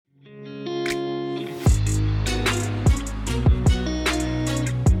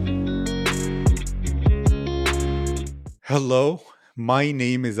Hello, my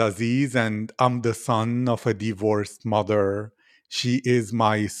name is Aziz, and I'm the son of a divorced mother. She is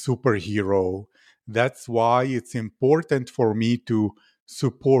my superhero. That's why it's important for me to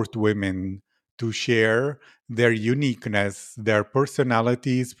support women, to share their uniqueness, their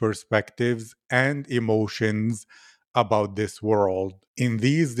personalities, perspectives, and emotions about this world. In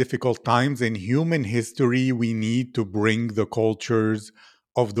these difficult times in human history, we need to bring the cultures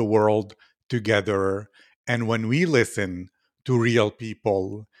of the world together. And when we listen to real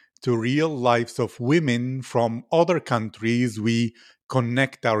people, to real lives of women from other countries, we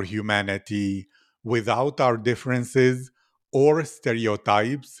connect our humanity without our differences or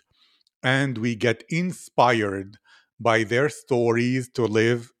stereotypes, and we get inspired by their stories to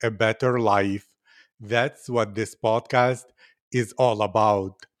live a better life. That's what this podcast is all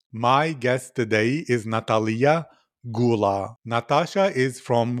about. My guest today is Natalia Gula. Natasha is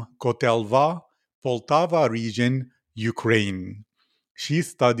from Kotelva, Poltava region, Ukraine. She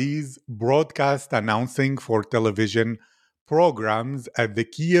studies broadcast announcing for television programs at the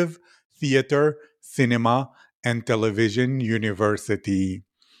Kiev Theater, Cinema, and Television University.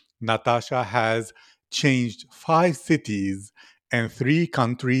 Natasha has changed 5 cities and 3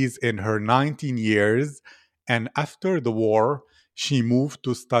 countries in her 19 years, and after the war, she moved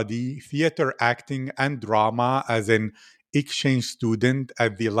to study theater acting and drama as an exchange student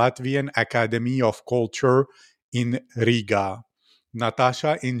at the Latvian Academy of Culture in Riga.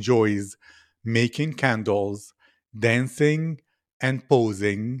 Natasha enjoys making candles, dancing, and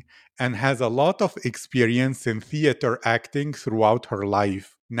posing, and has a lot of experience in theater acting throughout her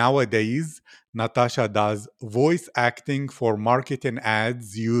life. Nowadays, Natasha does voice acting for marketing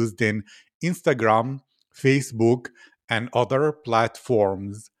ads used in Instagram, Facebook, and other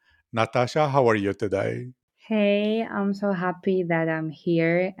platforms. Natasha, how are you today? Hey, I'm so happy that I'm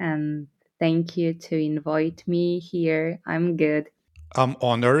here and thank you to invite me here. I'm good. I'm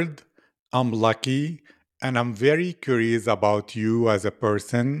honored, I'm lucky, and I'm very curious about you as a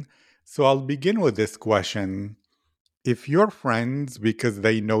person. So I'll begin with this question. If your friends, because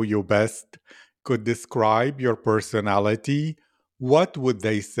they know you best, could describe your personality, what would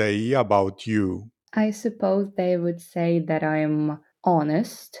they say about you? I suppose they would say that I'm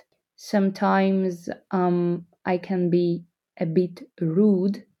honest. Sometimes I can be a bit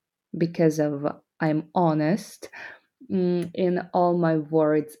rude because of I'm honest in all my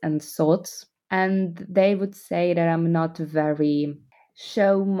words and thoughts. And they would say that I'm not very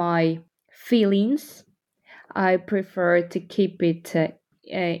show my feelings. I prefer to keep it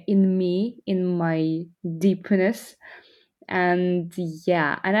in me, in my deepness. And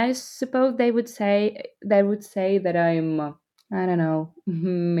yeah, and I suppose they would say that I'm I don't know,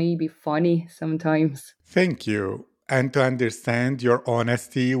 maybe funny sometimes. Thank you. And to understand your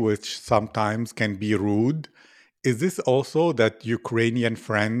honesty, which sometimes can be rude, is this also that Ukrainian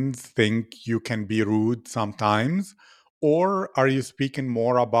friends think you can be rude sometimes? Or are you speaking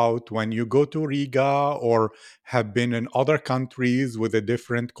more about when you go to Riga or have been in other countries with a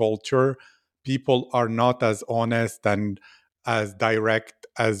different culture, people are not as honest and as direct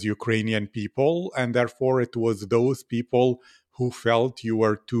as Ukrainian people, and therefore it was those people who felt you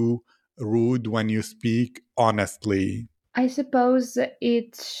were too rude when you speak honestly? I suppose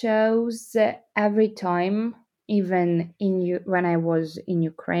it shows every time, even when I was in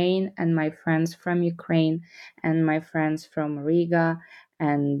Ukraine, and my friends from Ukraine, and my friends from Riga,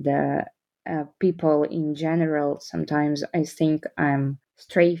 and people in general. Sometimes I think I'm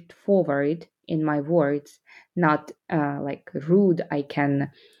straightforward in my words, not like rude. I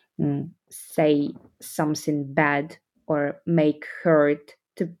can say something bad or make hurt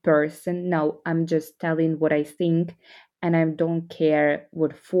to person. No, I'm just telling what I think, and I don't care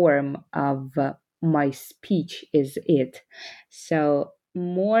what form of my speech is it. So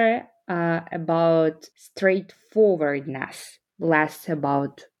more about straightforwardness, less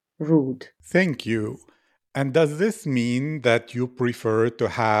about rude. Thank you. And does this mean that you prefer to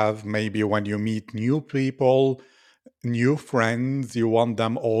have maybe when you meet new people, new friends, you want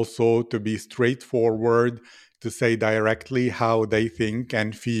them also to be straightforward, to say directly how they think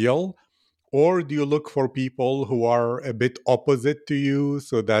and feel? Or do you look for people who are a bit opposite to you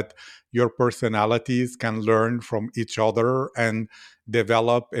so that your personalities can learn from each other and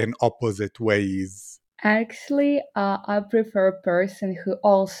develop in opposite ways? Actually, I prefer a person who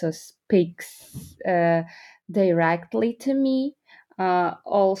also speaks directly to me,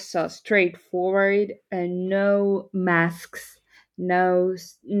 also straightforward, no masks, no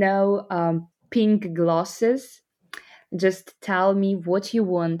pink glosses. Just tell me what you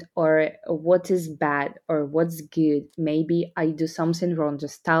want, or what is bad or what's good. Maybe I do something wrong.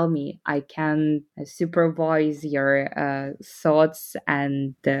 Just tell me. I can supervise your thoughts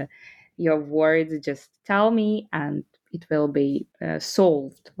and your words. Just tell me, and it will be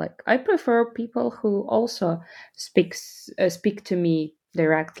solved. Like, I prefer people who also speak to me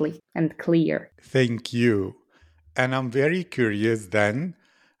directly and clear. Thank you. And I'm very curious then,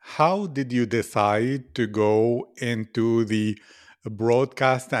 how did you decide to go into the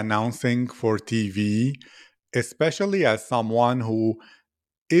broadcast announcing for TV, especially as someone who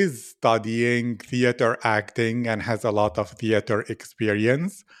is studying theater acting and has a lot of theater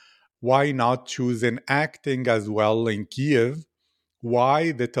experience? Why not choose an acting as well in Kiev?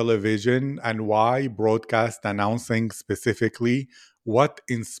 Why the television and why broadcast announcing specifically? What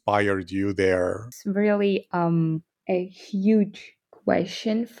inspired you there? It's really a huge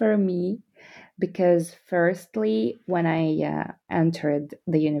question for me, because firstly, when I entered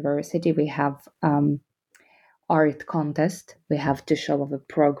the university, we have art contest. We have to show off a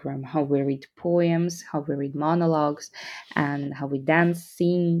program, how we read poems, how we read monologues, and how we dance,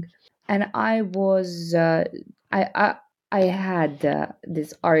 sing. And I I had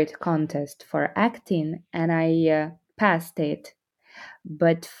this art contest for acting, and I passed it.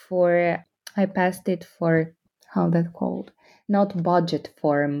 But for I passed it for, how that called, not budget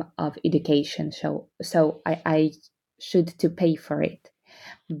form of education. So I should to pay for it.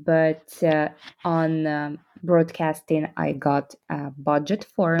 But on broadcasting, I got a budget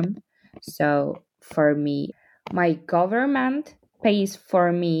form. So for me, my government pays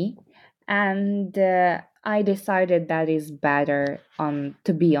for me, and I decided that is better on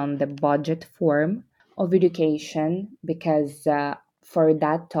to be on the budget form of education, because for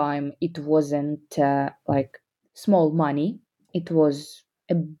that time it wasn't like small money. It was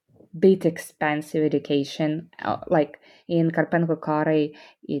a bit expensive education. Like in Karpenko Kare,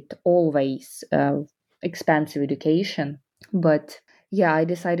 it always expensive education. But yeah, I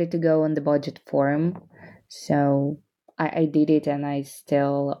decided to go on the budget form. So I did it, and I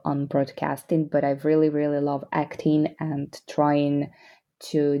still on broadcasting, but I really, really love acting and trying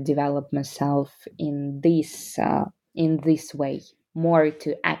to develop myself in this way, more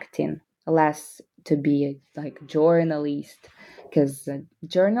to acting, less to be like journalist, because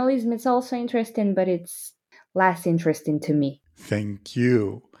journalism is also interesting, but it's less interesting to me. Thank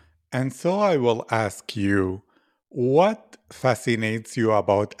you. And so I will ask you, what fascinates you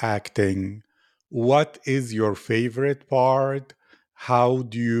about acting? What is your favorite part? How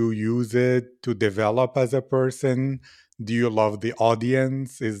do you use it to develop as a person? Do you love the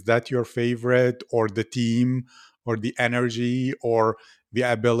audience? Is that your favorite, or the team, or the energy, or the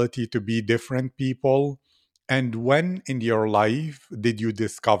ability to be different people? And when in your life did you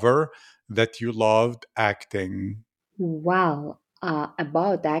discover that you loved acting? Wow.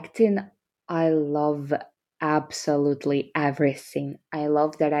 About acting, I love absolutely everything. I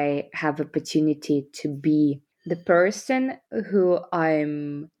love that I have opportunity to be the person who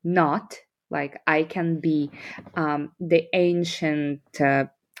I'm not. Like, I can be the ancient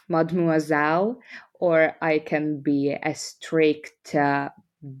mademoiselle, or I can be a strict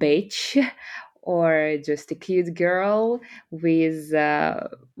bitch, or just a cute girl with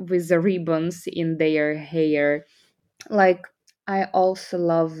the ribbons in their hair. Like, I also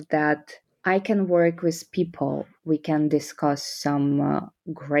love that I can work with people. We can discuss some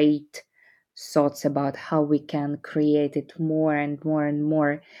great thoughts about how we can create it more and more and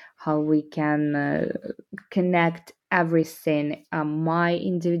more, how we can connect everything, my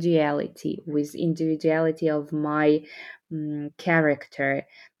individuality with individuality of my character.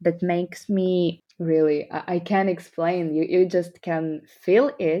 That makes me really, I can't explain. You just can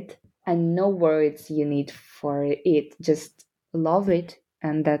feel it, and no words you need for it. Just love it,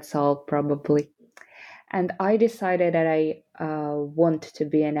 and that's all, probably. And I decided that I want to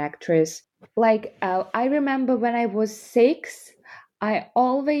be an actress. Like, I remember when I was 6, I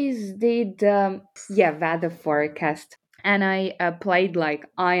always did, yeah, weather forecast. And I played like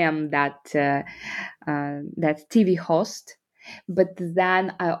I am that TV host. But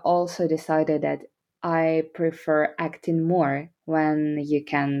then I also decided that I prefer acting more, when you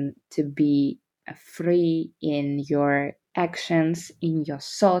can to be free in your actions, in your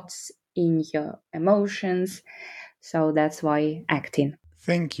thoughts, in your emotions. So that's why acting.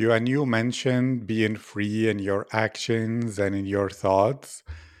 Thank you. And you mentioned being free in your actions and in your thoughts.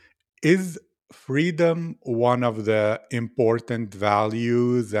 Is freedom one of the important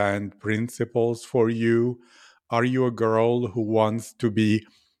values and principles for you? Are you a girl who wants to be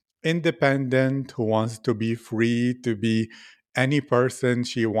independent, who wants to be free, to be any person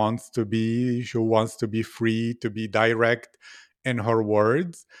she wants to be free, to be direct in her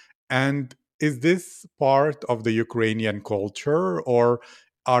words. And is this part of the Ukrainian culture, or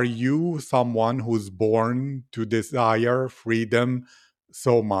are you someone who's born to desire freedom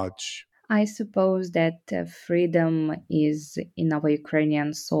so much? I suppose that freedom is in our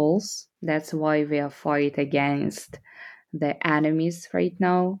Ukrainian souls. That's why we are fight against the enemies right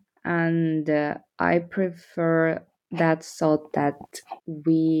now. And I prefer that thought that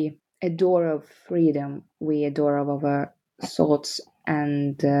we adore of freedom, we adore of our thoughts.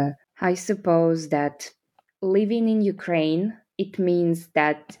 And I suppose that living in Ukraine, it means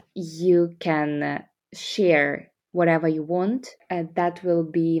that you can share whatever you want, and that will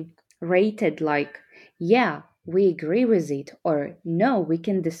be rated like, yeah, we agree with it, or no, we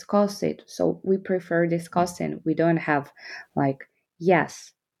can discuss it. So we prefer discussing. We don't have like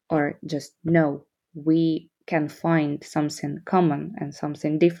yes or just no. We can find something common and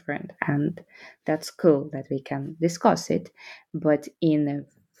something different, and that's cool that we can discuss it, but in a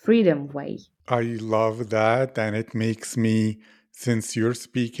freedom way. I love that. And it makes me, since you're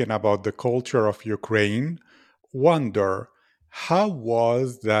speaking about the culture of Ukraine, wonder how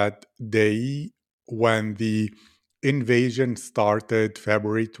was that day when the invasion started,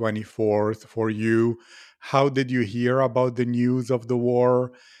 February 24th, for you? How did you hear about the news of the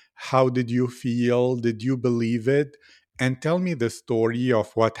war? How did you feel? Did you believe it? And tell me the story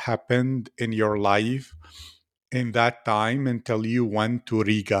of what happened in your life in that time until you went to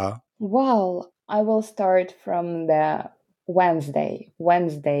Riga. Well, I will start from the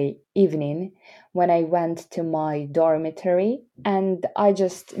Wednesday evening when I went to my dormitory, and I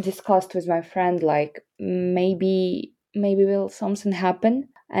just discussed with my friend like maybe will something happen,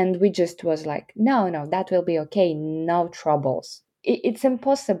 and we just was like no, that will be okay, no troubles. It's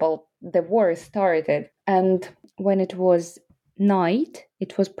impossible. The war started, and when it was night,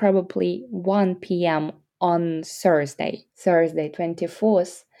 it was probably 1 p.m. on Thursday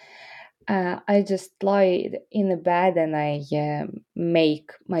 24th. I just lie in the bed and I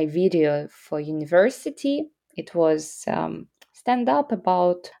make my video for university. It was stand up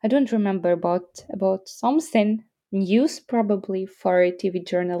about, I don't remember, about something news probably for TV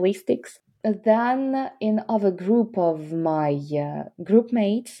journalistics. Then in other group of my group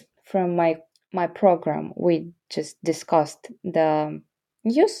mates from my program, we just discussed the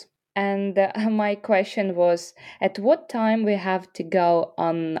news. And my question was, at what time we have to go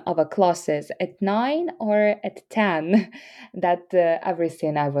on our classes, at 9 or at 10? That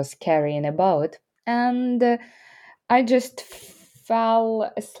everything I was carrying about. And I just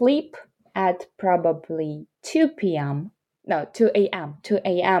fell asleep at probably 2 p.m. No, 2 a.m. 2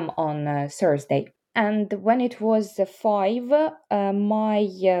 a.m. on Thursday. And when it was 5,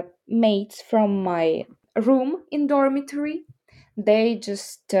 my mates from my room in dormitory, they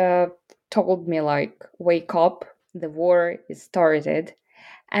just told me like, wake up, the war is started.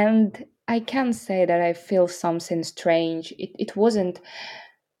 And I can say that I feel something strange. It wasn't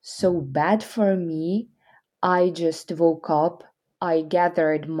so bad for me. I just woke up. I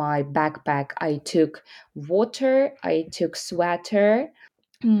gathered my backpack. I took water. I took sweater,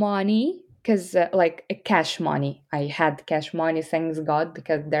 money, because like cash money. I had cash money, thanks God,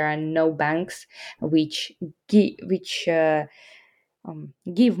 because there are no banks which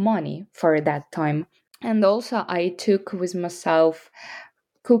give money for that time. And also, I took with myself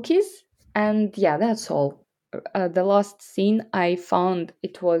cookies, and yeah, that's all. The last scene I found,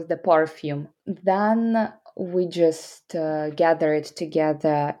 it was the perfume. Then we just gathered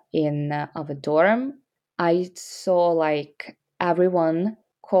together in our dorm. I saw like everyone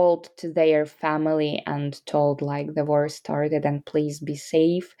called to their family and told like the war started and please be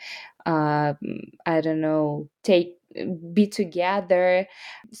safe. uh, I don't know, take be together,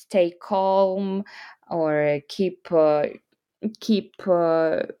 stay calm, or keep keep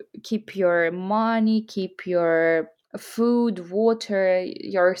your money, keep your food, water,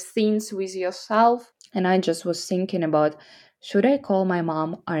 your things with yourself. And I just was thinking about, should I call my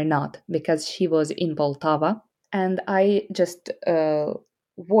mom or not, because she was in Poltava. And I just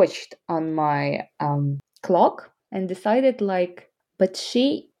watched on my clock and decided like, but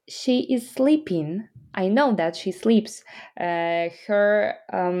she is sleeping. I know that she sleeps. Her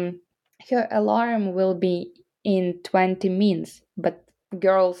alarm will be in 20 minutes, but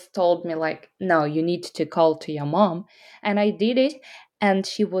girls told me like, no, you need to call to your mom. And I did it, and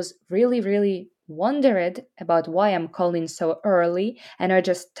she was really wondered about why I'm calling so early. And I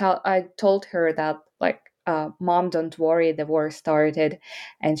told her that like, mom, don't worry, the war started.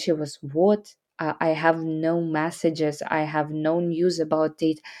 And she was, what? I have no messages, I have no news about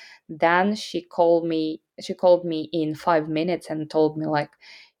it. Then she called me she called me in 5 minutes and told me like,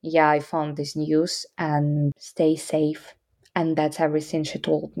 yeah, I found this news and stay safe. And that's everything she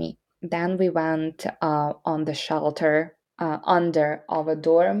told me. Then we went on the shelter under our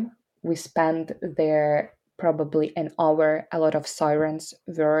dorm. We spent there probably an hour. A lot of sirens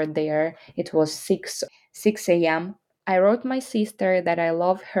were there. It was 6 a.m. I wrote my sister that I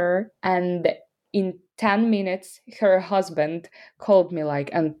love her, and in 10 minutes her husband called me like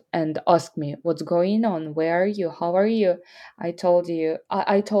and asked me what's going on, where are you, how are you. I told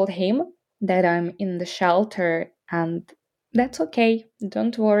him that I'm in the shelter, and that's okay,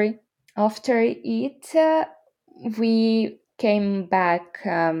 don't worry. After it, we came back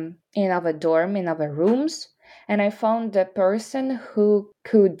in our dorm, in our rooms, and I found a person who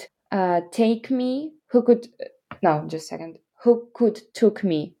could take me, who could, no, just a second, who could took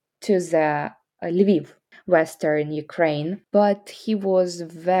me to the Lviv, Western Ukraine, but he was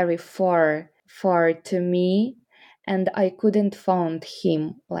very far to me, and I couldn't find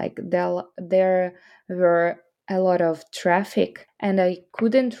him. Like there were a lot of traffic, and I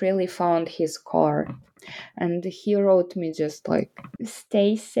couldn't really find his car. And he wrote me just like,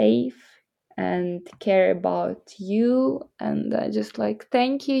 stay safe and care about you. And I just like,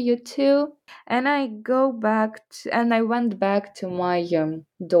 thank you, you too. And I went back to my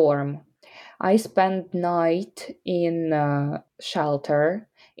dorm. I spent night in shelter.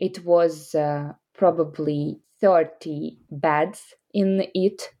 It was probably 30 beds in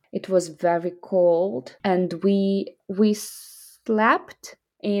it. It was very cold, and we slept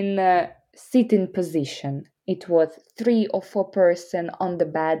in a sitting position. It was 3 or 4 person on the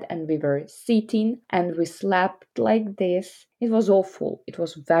bed, and we were sitting, and we slept like this. It was awful. It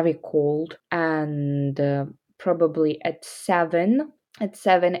was very cold, and probably at 7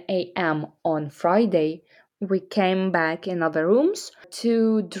 a.m. on Friday, we came back in our rooms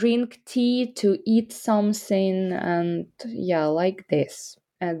to drink tea, to eat something, and yeah, like this.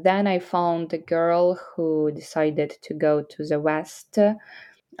 And then I found a girl who decided to go to the west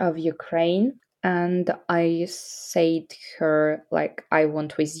of Ukraine. And I said to her, like, I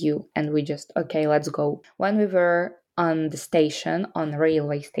want with you. And we just, okay, let's go. When we were on the station, on the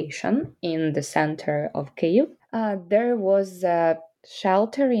railway station in the center of Kyiv, there was a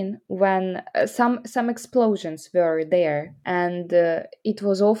sheltering when some explosions were there, and it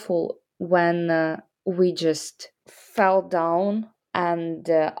was awful when we just fell down, and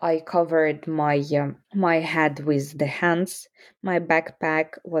I covered my head with the hands. My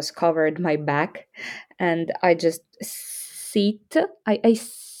backpack was covered my back, and I just I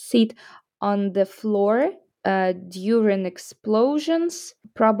sit on the floor during explosions,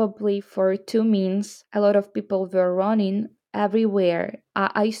 probably for 2 minutes. A lot of people were running everywhere.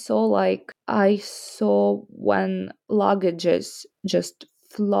 I saw when luggages just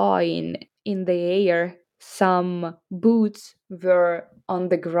flying in the air. Some boots were on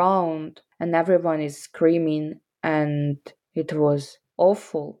the ground, and everyone is screaming, and it was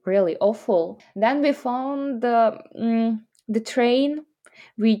awful, really awful. Then we found the train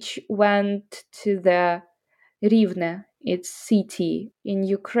which went to the Rivne, its city in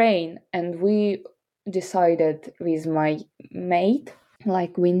Ukraine, and we decided with my mate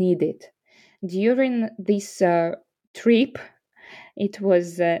like we need it. During this trip, it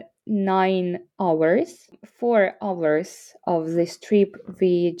was 9 hours. 4 hours of this trip,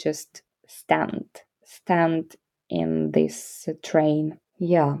 we just stand in this train.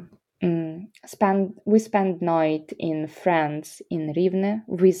 Yeah. We spent night in France, in Rivne,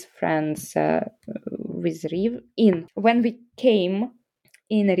 with friends, with Riv. In when we came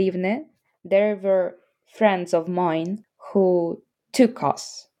in Rivne, there were friends of mine who took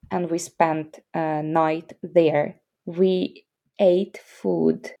us, and we spent a night there. We ate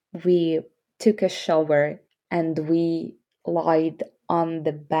food, we took a shower, and we lied on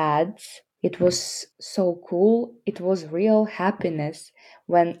the beds. It was so cool. It was real happiness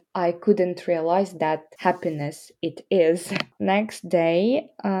when I couldn't realize that happiness it is. Next day,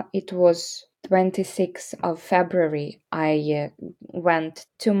 it was 26th of February. I went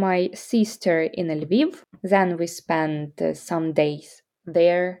to my sister in Lviv. Then we spent some days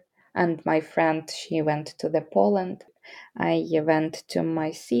there, and my friend, she went to the Poland. I went to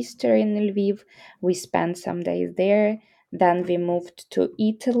my sister in Lviv. We spent some days there. Then we moved to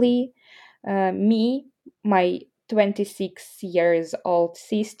Italy. Me, my 26 years old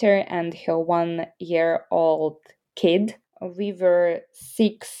sister, and her 1 year old kid. We were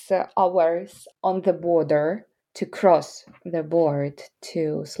 6 hours on the border to cross the border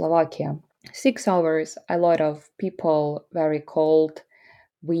to Slovakia. 6 hours, a lot of people, very cold,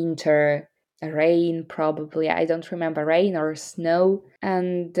 winter. rain, probably. I don't remember, rain or snow.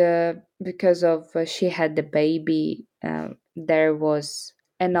 And because of she had the baby, there was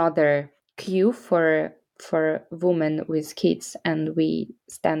another queue for women with kids, and we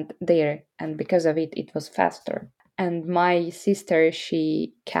stand there. And because of it, it was faster. And my sister,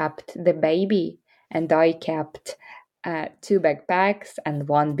 she kept the baby, and I kept two backpacks and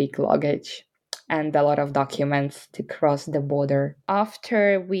one big luggage and a lot of documents to cross the border.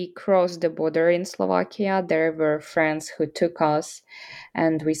 After we crossed the border in Slovakia, there were friends who took us,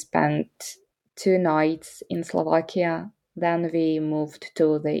 and we spent 2 nights in Slovakia. Then we moved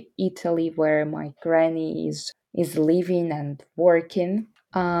to the Italy where my granny is living and working.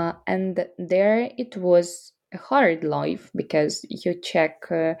 And there it was a hard life because you check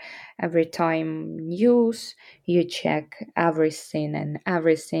every time news, you check everything and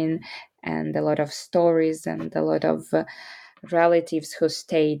everything, and a lot of stories and a lot of relatives who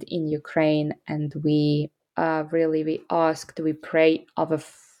stayed in Ukraine. And we really we asked, we prayed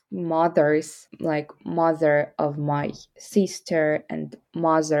of mothers, like mother of my sister and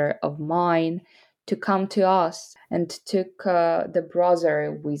mother of mine, to come to us, and took the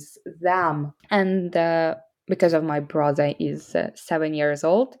brother with them. And because of my brother is 7 years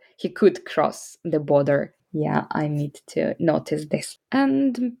old, he could cross the border. Yeah, I need to notice this.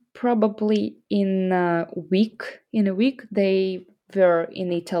 And probably in a week they were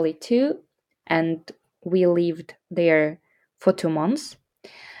in Italy too, and we lived there for 2 months.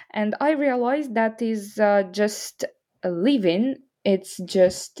 And I realized that is just a living. It's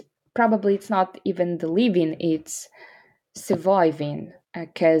just, probably it's not even the living, it's surviving,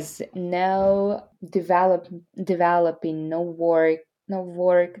 because no developing, no work,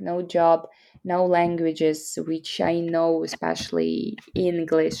 no job, no languages, which I know, especially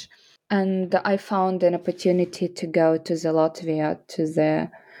English. And I found an opportunity to go to the Latvia, to the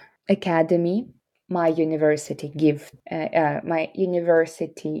academy. My university gave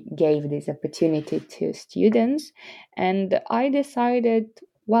this opportunity to students, and I decided,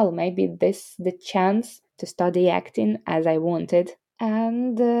 well, maybe this the chance to study acting as I wanted.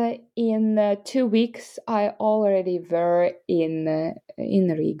 And in 2 weeks I already were in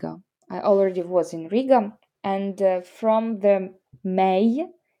Riga. I already was in Riga. And from the May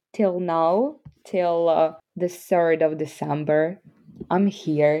till now, till the 3rd of December, I'm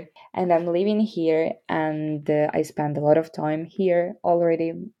here, and I'm living here, and I spend a lot of time here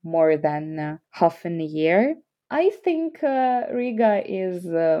already, more than half a year. I think Riga is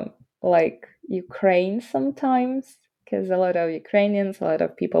like Ukraine sometimes, because a lot of Ukrainians, a lot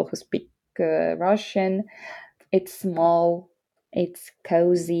of people who speak Russian. It's small, it's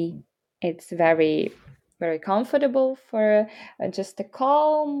cozy, it's very, very comfortable for just a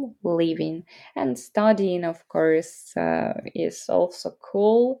calm living. And studying, of course, is also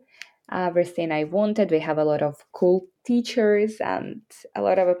cool. Everything I wanted. We have a lot of cool teachers and a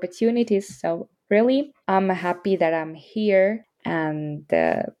lot of opportunities. So, really, I'm happy that I'm here. And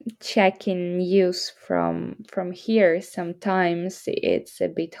checking news from here, sometimes it's a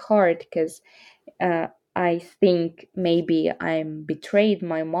bit hard because uh, I think maybe I'm betrayed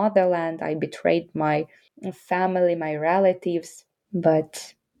my motherland, I betrayed my family, my relatives,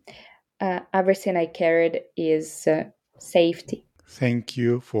 but everything I cared is safety. Thank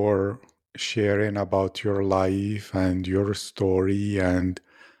you for sharing about your life and your story. And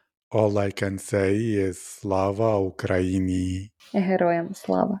all I can say is Slava Ukraini. Героям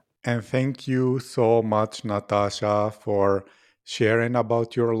слава. And thank you so much, Natasha, for sharing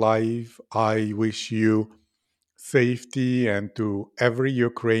about your life. I wish you safety, and to every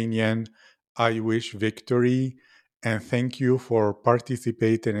Ukrainian, I wish victory. And thank you for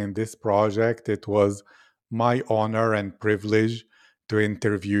participating in this project. It was my honor and privilege to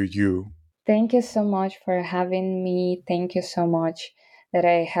interview you. Thank you so much for having me. Thank you so much that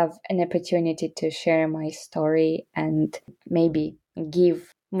I have an opportunity to share my story and maybe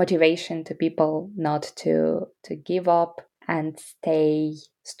give motivation to people not to give up and stay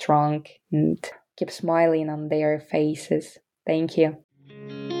strong and keep smiling on their faces. Thank you.